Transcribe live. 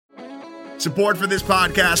Support for this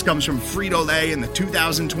podcast comes from Frito-Lay and the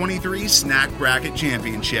 2023 Snack Bracket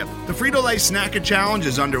Championship. The Frito-Lay Snack-A Challenge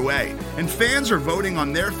is underway, and fans are voting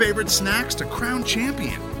on their favorite snacks to crown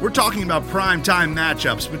champion. We're talking about prime-time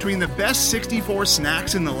matchups between the best 64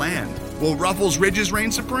 snacks in the land. Will Ruffles Ridges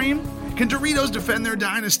reign supreme? Can Doritos defend their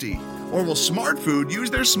dynasty? Or will Smart Food use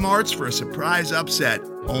their smarts for a surprise upset?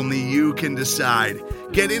 Only you can decide.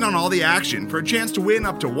 Get in on all the action for a chance to win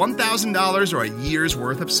up to $1,000 or a year's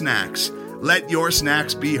worth of snacks. Let your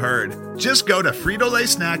snacks be heard. Just go to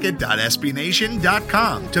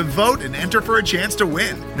fritolaysnacket.sbnation.com to vote and enter for a chance to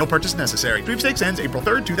win. No purchase necessary. Sweepstakes ends April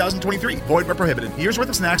 3rd, 2023. Void where prohibited. Year's worth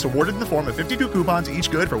of snacks awarded in the form of 52 coupons, each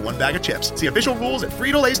good for one bag of chips. See official rules at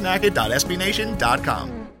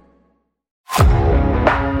fritolaysnacket.sbnation.com.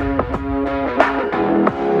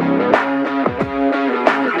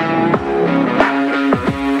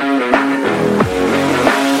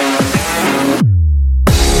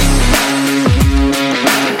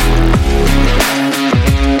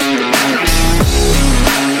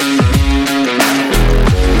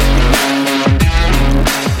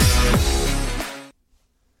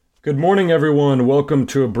 Good morning, everyone. Welcome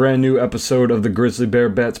to a brand new episode of the Grizzly Bear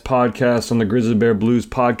Bets podcast on the Grizzly Bear Blues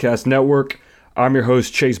Podcast Network. I'm your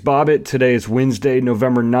host, Chase Bobbitt. Today is Wednesday,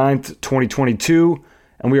 November 9th, 2022,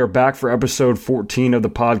 and we are back for episode 14 of the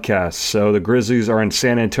podcast. So the Grizzlies are in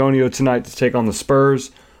San Antonio tonight to take on the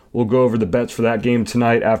Spurs. We'll go over the bets for that game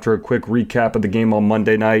tonight after a quick recap of the game on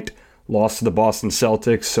Monday night. Lost to the Boston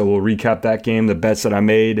Celtics, so we'll recap that game, the bets that I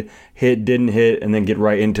made, hit, didn't hit, and then get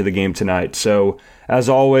right into the game tonight. So, as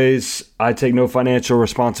always, I take no financial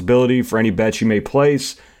responsibility for any bets you may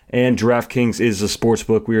place, and DraftKings is the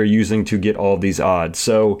sportsbook we are using to get all of these odds.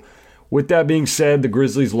 So, with that being said, the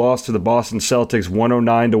Grizzlies lost to the Boston Celtics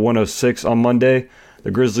 109-106 on Monday.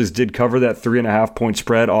 The Grizzlies did cover that 3.5-point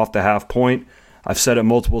spread off the half point. I've said it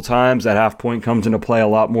multiple times, that half point comes into play a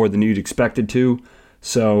lot more than you'd expect it to.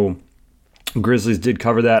 So, Grizzlies did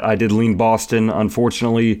cover that. I did lean Boston,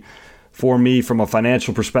 unfortunately, for me from a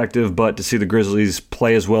financial perspective, but to see the Grizzlies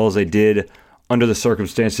play as well as they did under the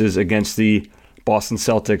circumstances against the Boston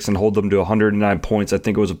Celtics and hold them to 109 points, I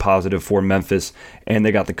think it was a positive for Memphis, and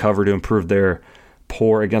they got the cover to improve their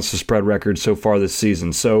poor against the spread record so far this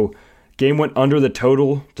season. So, game went under the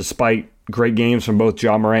total despite great games from both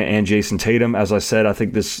Ja Morant and Jason Tatum. As I said, I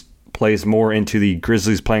think this plays more into the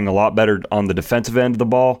Grizzlies playing a lot better on the defensive end of the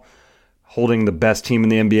ball, holding the best team in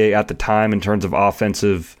the NBA at the time in terms of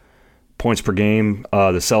offensive points per game.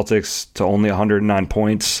 The Celtics to only 109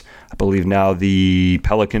 points. I believe now the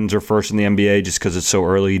Pelicans are first in the NBA just because it's so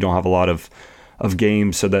early. You don't have a lot of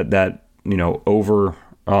games, so that over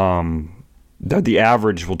that the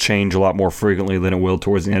average will change a lot more frequently than it will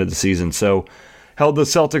towards the end of the season. So held the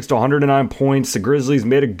Celtics to 109 points. The Grizzlies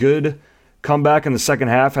made a good comeback in the second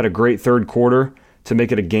half, had a great third quarter to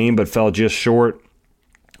make it a game, but fell just short.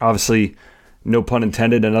 Obviously, no pun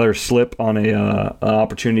intended, another slip on an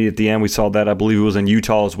opportunity at the end. We saw that, I believe it was in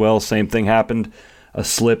Utah as well. Same thing happened, a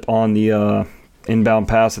slip on the inbound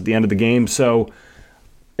pass at the end of the game. So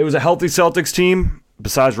it was a healthy Celtics team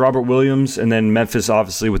besides Robert Williams, and then Memphis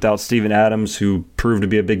obviously without Steven Adams, who proved to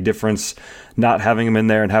be a big difference, not having him in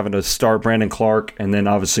there and having to start Brandon Clark, and then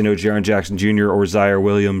obviously no Jaren Jackson Jr. or Zaire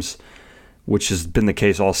Williams, which has been the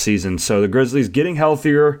case all season. So the Grizzlies getting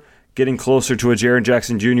healthier, getting closer to a Jaren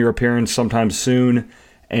Jackson Jr. appearance sometime soon,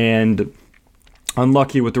 and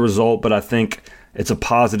unlucky with the result, but I think it's a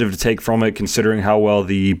positive to take from it considering how well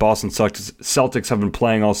the Boston Celtics have been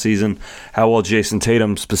playing all season, how well Jason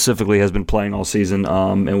Tatum specifically has been playing all season,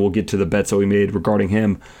 and we'll get to the bets that we made regarding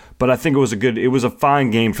him. But I think it was a fine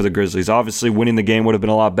game for the Grizzlies. Obviously, winning the game would have been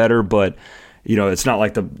a lot better, but it's not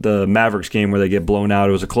like the Mavericks game where they get blown out.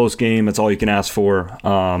 It was a close game. That's all you can ask for.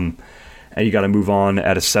 And you got to move on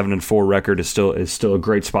at a 7-4 record is still a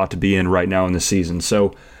great spot to be in right now in the season.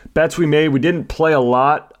 So bets we made, we didn't play a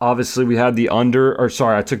lot. Obviously, we had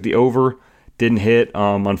I took the over, didn't hit,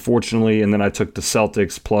 unfortunately, and then I took the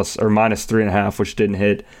Celtics plus or minus 3.5, which didn't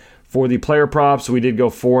hit. For the player props, we did go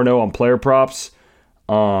 4-0 on player props.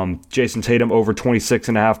 Jason Tatum over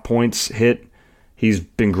 26.5 points hit. He's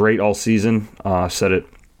been great all season. I've said it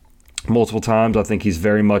multiple times. I think he's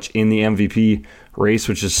very much in the MVP race,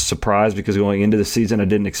 which is a surprise because going into the season, I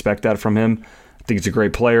didn't expect that from him. I think he's a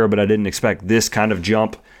great player, but I didn't expect this kind of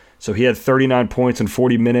jump. So he had 39 points in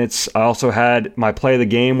 40 minutes. I also had my play of the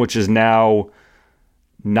game, which is now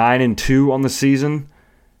 9-2 on the season.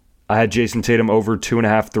 I had Jason Tatum over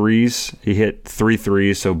 2.5 threes. He hit 3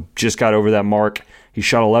 threes, so just got over that mark. He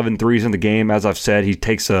shot 11 threes in the game. As I've said, he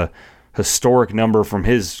takes a historic number from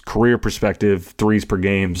his career perspective, threes per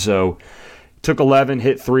game. So Took 11,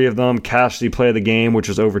 hit 3 of them. Cashed the play of the game, which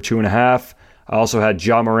was over 2.5. I also had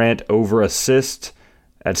Ja Morant over assist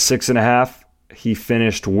at 6.5. He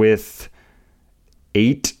finished with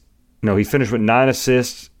 9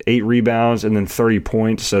 assists, 8 rebounds, and then 30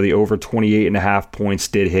 points. So the over 28.5 points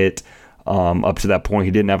did hit. Up to that point,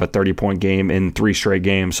 he didn't have a 30-point game in 3 straight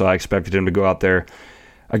games, so I expected him to go out there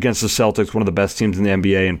against the Celtics, one of the best teams in the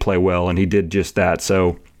NBA, and play well, and he did just that.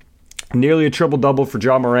 So nearly a triple-double for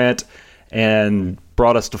Ja Morant, and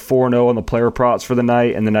brought us to 4-0 on the player props for the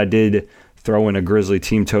night, and then I did throw in a Grizzly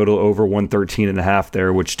team total over 113.5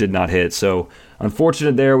 there, which did not hit. So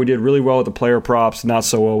unfortunate there. We did really well with the player props, not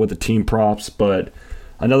so well with the team props, but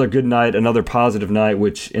another good night, another positive night,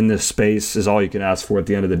 which in this space is all you can ask for at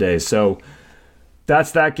the end of the day. So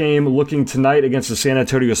that's that game. Looking tonight against the San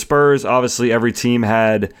Antonio Spurs. Obviously, every team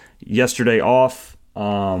had yesterday off.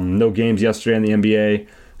 No games yesterday in the NBA.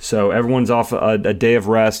 So everyone's off a day of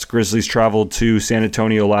rest. Grizzlies traveled to San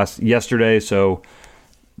Antonio yesterday, so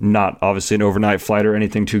not obviously an overnight flight or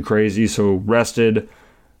anything too crazy. So rested,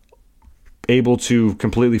 able to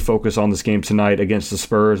completely focus on this game tonight against the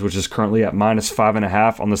Spurs, which is currently at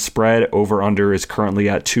 -5.5 on the spread. Over-under is currently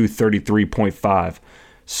at 233.5.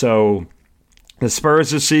 So the Spurs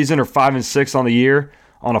this season are 5-6 on the year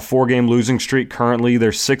on a 4-game losing streak. Currently, they're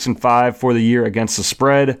 6-5 for the year against the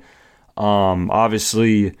spread.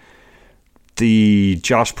 Obviously, the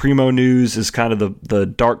Josh Primo news is kind of the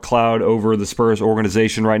dark cloud over the Spurs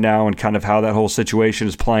organization right now, and kind of how that whole situation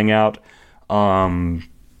is playing out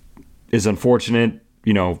is unfortunate,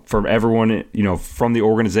 from everyone, from the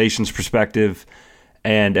organization's perspective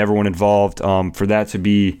and everyone involved, for that to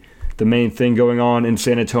be the main thing going on in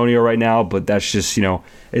San Antonio right now. But that's just,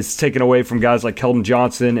 it's taken away from guys like Keldon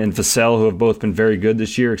Johnson and Vassell, who have both been very good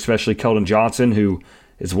this year, especially Keldon Johnson, who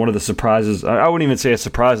is one of the surprises. I wouldn't even say a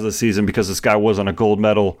surprise of the season, because this guy was on a gold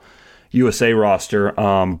medal USA roster,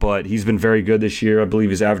 but he's been very good this year. I believe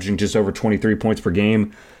he's averaging just over 23 points per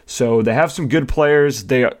game. So they have some good players.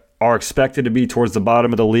 They are expected to be towards the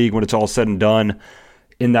bottom of the league when it's all said and done,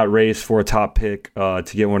 in that race for a top pick to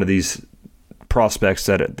get one of these prospects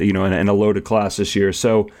that, in a loaded class this year.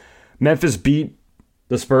 So Memphis beat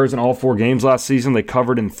the Spurs in all 4 games last season. They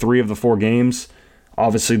covered in 3 of the 4 games.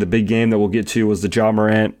 Obviously, the big game that we'll get to was the Ja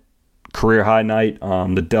Morant career high night,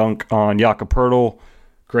 the dunk on Jakob Poeltl.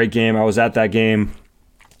 Great game. I was at that game.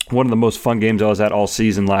 One of the most fun games I was at all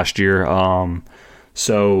season last year.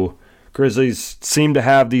 So Grizzlies seem to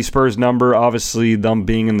have the Spurs number. Obviously, them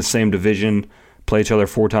being in the same division, play each other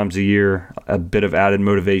 4 times a year, a bit of added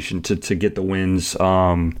motivation to get the wins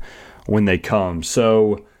when they come.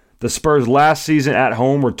 So the Spurs last season at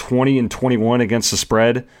home were 20-21 against the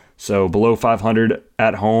spread. So below 500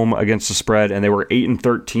 at home against the spread, and they were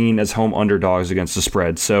 8-13 as home underdogs against the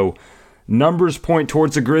spread. So numbers point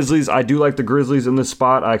towards the Grizzlies. I do like the Grizzlies in this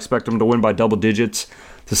spot. I expect them to win by double digits.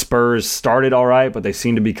 The Spurs started all right, but they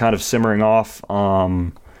seem to be kind of simmering off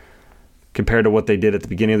compared to what they did at the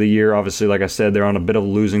beginning of the year. Obviously, like I said, they're on a bit of a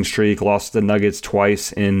losing streak. Lost to the Nuggets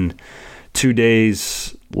twice in 2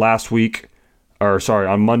 days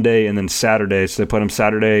on Monday and then Saturday. So they put them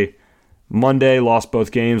Saturday, Monday, lost both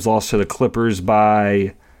games, lost to the Clippers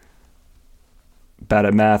by, bad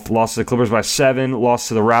at math, lost to the Clippers by 7, lost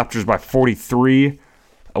to the Raptors by 43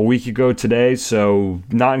 a week ago today, so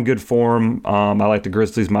not in good form. I like the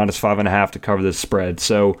Grizzlies -5.5 to cover this spread.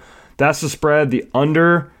 So that's the spread. The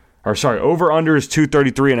over-under is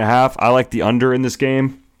 233.5. I like the under in this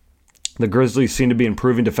game. The Grizzlies seem to be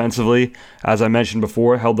improving defensively. As I mentioned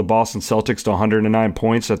before, held the Boston Celtics to 109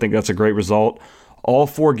 points. I think that's a great result. All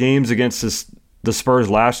 4 games against the Spurs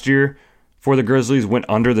last year for the Grizzlies went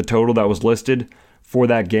under the total that was listed for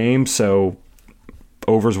that game. So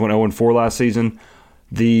overs went 0-4 last season.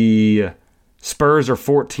 The Spurs are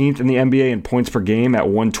 14th in the NBA in points per game at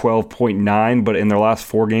 112.9, but in their last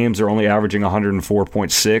 4 games, they're only averaging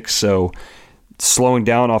 104.6. So slowing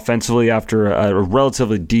down offensively after a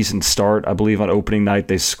relatively decent start. I believe on opening night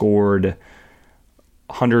they scored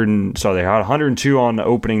they had 102 on the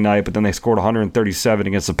opening night, but then they scored 137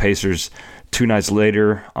 against the Pacers 2 nights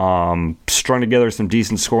later. Strung together some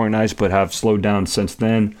decent scoring nights, but have slowed down since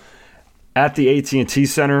then. At the AT&T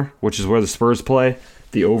Center, which is where the Spurs play,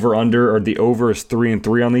 the over is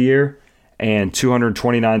 3-3 on the year, and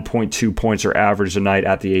 229.2 points are averaged a night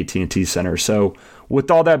at the AT&T Center. So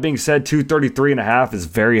with all that being said, 233.5 is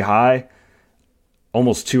very high,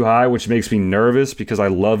 almost too high, which makes me nervous because I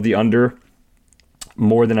love the under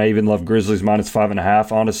more than I even love Grizzlies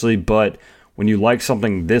 -5.5, honestly. But when you like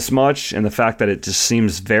something this much, and the fact that it just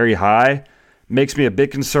seems very high makes me a bit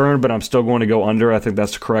concerned, but I'm still going to go under. I think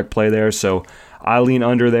that's the correct play there. So I lean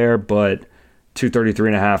under there, but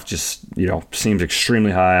 233.5 just, seems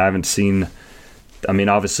extremely high. I haven't seen,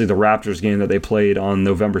 obviously the Raptors game that they played on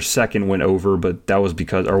November 2nd went over,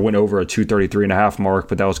 went over a 233.5 mark,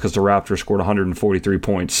 but that was because the Raptors scored 143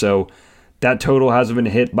 points. So that total hasn't been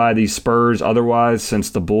hit by the Spurs otherwise since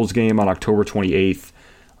the Bulls game on October 28th.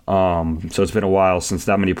 So it's been a while since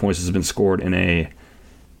that many points has been scored in a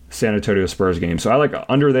San Antonio Spurs game. So I like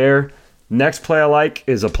under there. Next play I like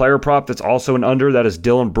is a player prop that's also an under. That is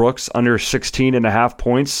Dillon Brooks, under 16.5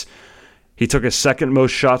 points. He took his second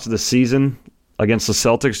most shots of the season against the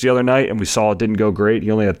Celtics the other night, and we saw it didn't go great.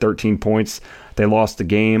 He only had 13 points. They lost the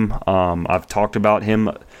game. I've talked about him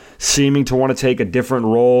seeming to want to take a different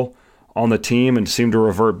role on the team and seem to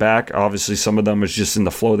revert back. Obviously, some of them is just in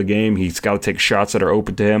the flow of the game. He's got to take shots that are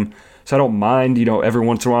open to him. So I don't mind, every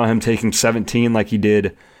once in a while him taking 17 like he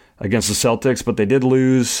did against the Celtics, but they did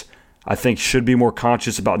lose. I think should be more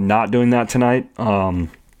conscious about not doing that tonight. So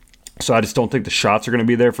I just don't think the shots are going to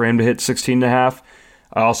be there for him to hit 16.5.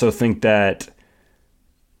 I also think that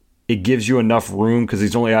it gives you enough room because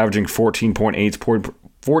he's only averaging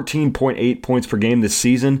 14.8 points per game this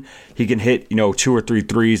season. He can hit, 2 or 3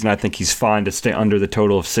 threes, and I think he's fine to stay under the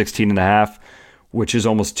total of 16.5, which is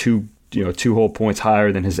almost 2 whole points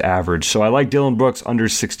higher than his average. So I like Dillon Brooks under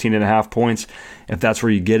 16.5 points. If that's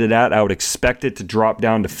where you get it at, I would expect it to drop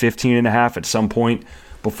down to 15.5 at some point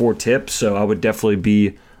before tip. So I would definitely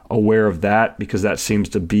be aware of that because that seems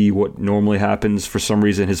to be what normally happens. For some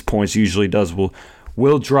reason, his points usually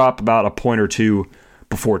will drop about a point or two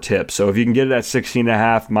before tip. So if you can get it at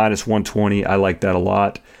 16.5 minus 120, I like that a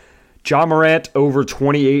lot. Ja Morant over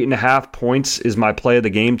 28.5 points is my play of the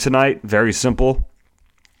game tonight. Very simple.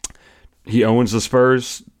 He owns the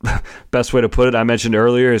Spurs. Best way to put it, I mentioned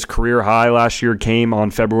earlier, his career high last year came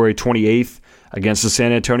on February 28th against the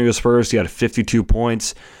San Antonio Spurs. He had 52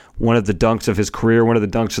 points. One of the dunks of his career, one of the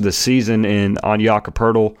dunks of the season on Jakob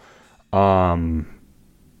Poeltl.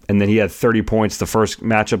 And then he had 30 points the first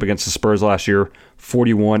matchup against the Spurs last year,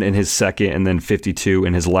 41 in his second, and then 52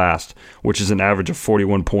 in his last, which is an average of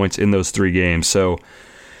 41 points in those 3 games. So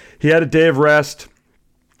he had a day of rest.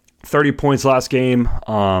 30 points last game.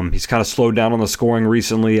 He's kind of slowed down on the scoring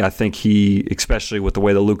recently. I think he, especially with the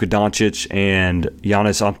way that Luka Doncic and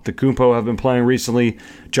Giannis Antetokounmpo have been playing recently,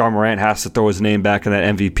 Ja Morant has to throw his name back in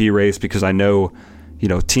that MVP race because I know,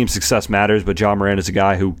 team success matters, but Ja Morant is a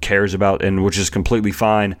guy who cares about, and which is completely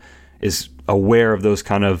fine, is aware of those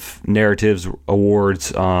kind of narratives,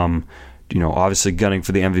 awards, obviously gunning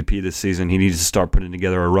for the MVP this season. He needs to start putting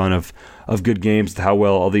together a run of good games to how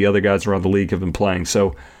well all the other guys around the league have been playing.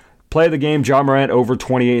 So play of the game, Ja Morant over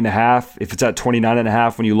 28.5. If it's at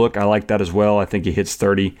 29.5 when you look, I like that as well. I think he hits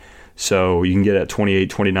 30. So you can get it at 28,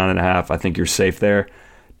 29.5. I think you're safe there.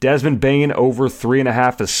 Desmond Bane over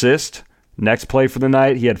 3.5 assists. Next play for the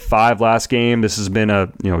night. He had 5 last game. This has been a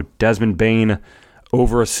Desmond Bane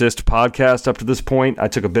over assist podcast up to this point. I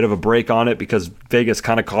took a bit of a break on it because Vegas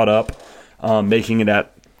kind of caught up, making it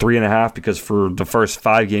at 3.5 because for the first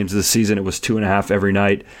 5 games of the season it was 2.5 every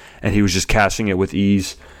night, and he was just cashing it with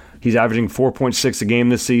ease. He's averaging 4.6 a game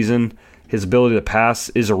this season. His ability to pass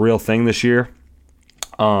is a real thing this year.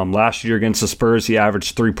 Last year against the Spurs, he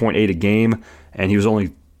averaged 3.8 a game, and he was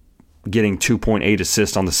only getting 2.8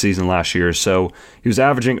 assists on the season last year. So he was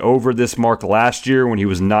averaging over this mark last year when he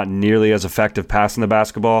was not nearly as effective passing the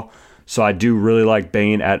basketball. So I do really like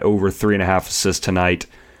Bane at over 3.5 assists tonight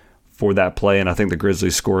for that play, and I think the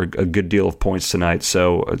Grizzlies score a good deal of points tonight.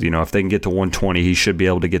 So, if they can get to 120, he should be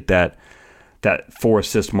able to get that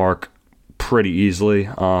 4-assist mark pretty easily.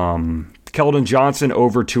 Keldon Johnson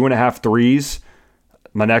over 2.5 threes.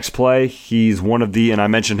 My next play, he's one of and I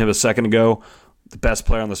mentioned him a second ago, the best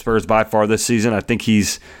player on the Spurs by far this season. I think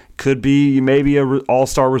could be maybe a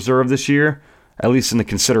all-star reserve this year, at least in the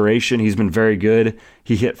consideration. He's been very good.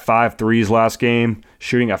 He hit 5 threes last game,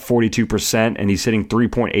 shooting at 42%, and he's hitting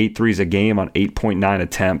 3.8 threes a game on 8.9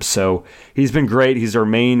 attempts. So he's been great. He's our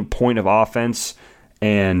main point of offense,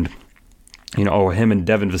 and him and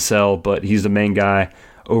Devin Vassell, but he's the main guy.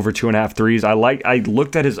 Over 2.5 threes. I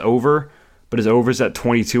looked at his over, but his over's at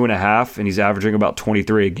 22.5, and he's averaging about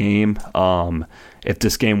 23 a game. If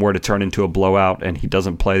this game were to turn into a blowout and he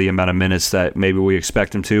doesn't play the amount of minutes that maybe we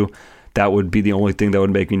expect him to, that would be the only thing that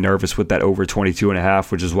would make me nervous with that over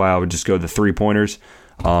 22.5, which is why I would just go the 3-pointers.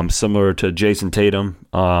 Similar to Jason Tatum.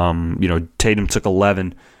 Tatum took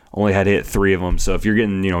 11, only had to hit 3 of them. So if you're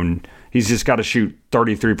getting, he's just got to shoot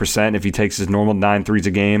 33% if he takes his normal 9 threes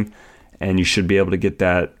a game, and you should be able to get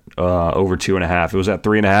that over 2.5. It was at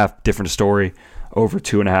 3.5, different story. Over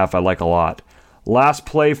 2.5, I like a lot. Last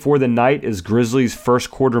play for the night is Grizzlies'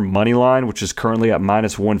 first quarter money line, which is currently at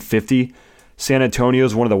minus 150. San Antonio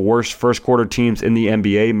is one of the worst first quarter teams in the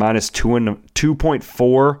NBA, minus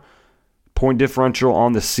 2.4 point differential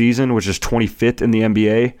on the season, which is 25th in the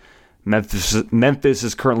NBA. Memphis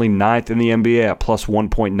is currently 9th in the NBA at plus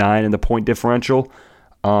 1.9 in the point differential.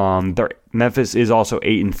 Memphis is also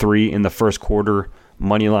 8-3 in the first quarter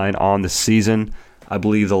money line on the season. I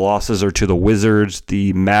believe the losses are to the Wizards,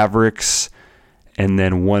 the Mavericks, and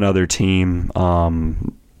then one other team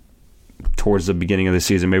towards the beginning of the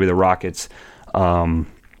season, maybe the Rockets.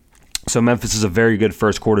 So Memphis is a very good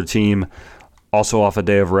first quarter team. Also off a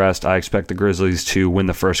day of rest, I expect the Grizzlies to win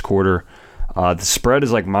the first quarter. The spread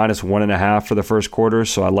is like minus 1.5 for the first quarter,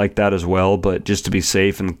 so I like that as well. But just to be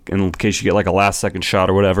safe, and in case you get like a last-second shot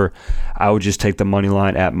or whatever, I would just take the money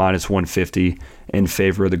line at minus 150 in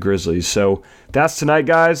favor of the Grizzlies. So that's tonight,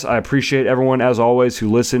 guys. I appreciate everyone, as always, who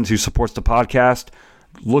listens, who supports the podcast.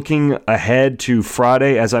 Looking ahead to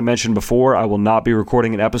Friday, as I mentioned before, I will not be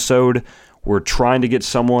recording an episode. We're trying to get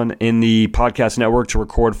someone in the podcast network to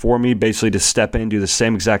record for me, basically to step in, do the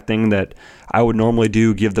same exact thing that I would normally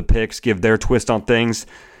do, give the picks, give their twist on things,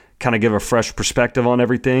 kind of give a fresh perspective on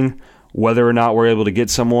everything. Whether or not we're able to get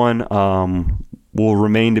someone will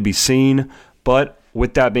remain to be seen. But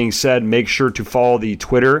with that being said, make sure to follow the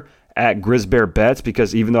Twitter at GrizzBearBets,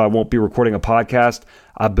 because even though I won't be recording a podcast,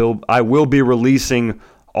 I will be releasing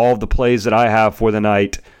all of the plays that I have for the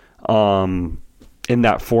night in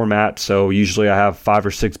that format. So usually I have 5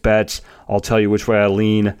 or 6 bets. I'll tell you which way I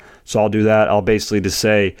lean. So I'll do that. I'll basically just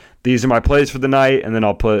say, these are my plays for the night, and then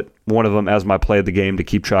I'll put one of them as my play of the game to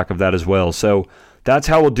keep track of that as well. So that's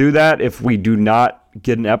how we'll do that if we do not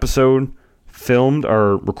get an episode filmed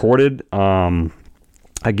or recorded.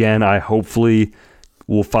 Again, I hopefully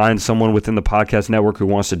will find someone within the podcast network who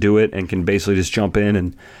wants to do it and can basically just jump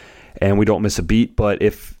in and we don't miss a beat. But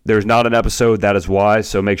if there's not an episode, that is why.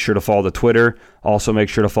 So make sure to follow the Twitter. Also make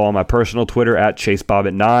sure to follow my personal Twitter at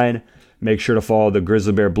ChaseBobbitt9. Make sure to follow the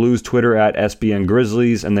Grizzly Bear Blues Twitter at SBN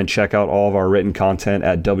Grizzlies, and then check out all of our written content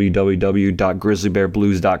at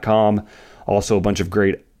www.grizzlybearblues.com. Also a bunch of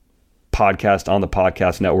great podcasts on the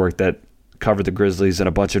podcast network that cover the Grizzlies in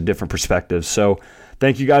a bunch of different perspectives. So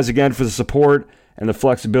thank you guys again for the support and the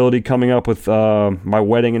flexibility coming up with my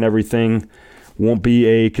wedding and everything. Won't be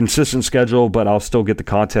a consistent schedule, but I'll still get the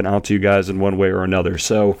content out to you guys in one way or another.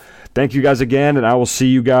 So thank you guys again, and I will see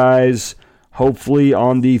you guys hopefully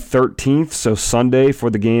on the 13th, so Sunday, for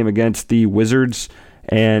the game against the Wizards.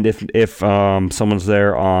 And if someone's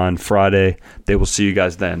there on Friday, they will see you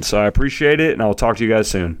guys then. So I appreciate it, and I'll talk to you guys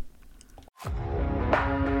soon.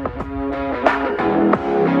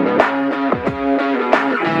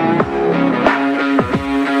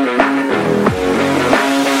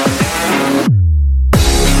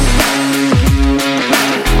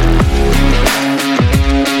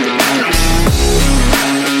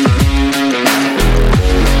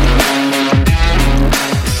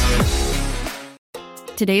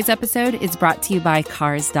 Today's episode is brought to you by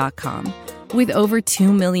Cars.com. With over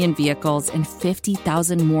 2 million vehicles and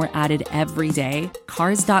 50,000 more added every day,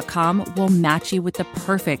 Cars.com will match you with the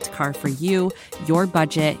perfect car for you, your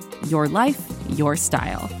budget, your life, your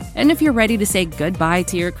style. And if you're ready to say goodbye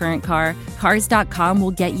to your current car, Cars.com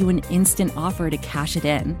will get you an instant offer to cash it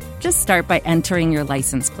in. Just start by entering your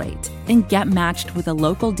license plate and get matched with a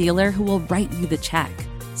local dealer who will write you the check.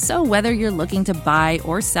 So whether you're looking to buy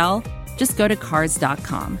or sell, just go to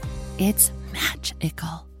Cars.com. It's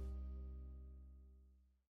magical.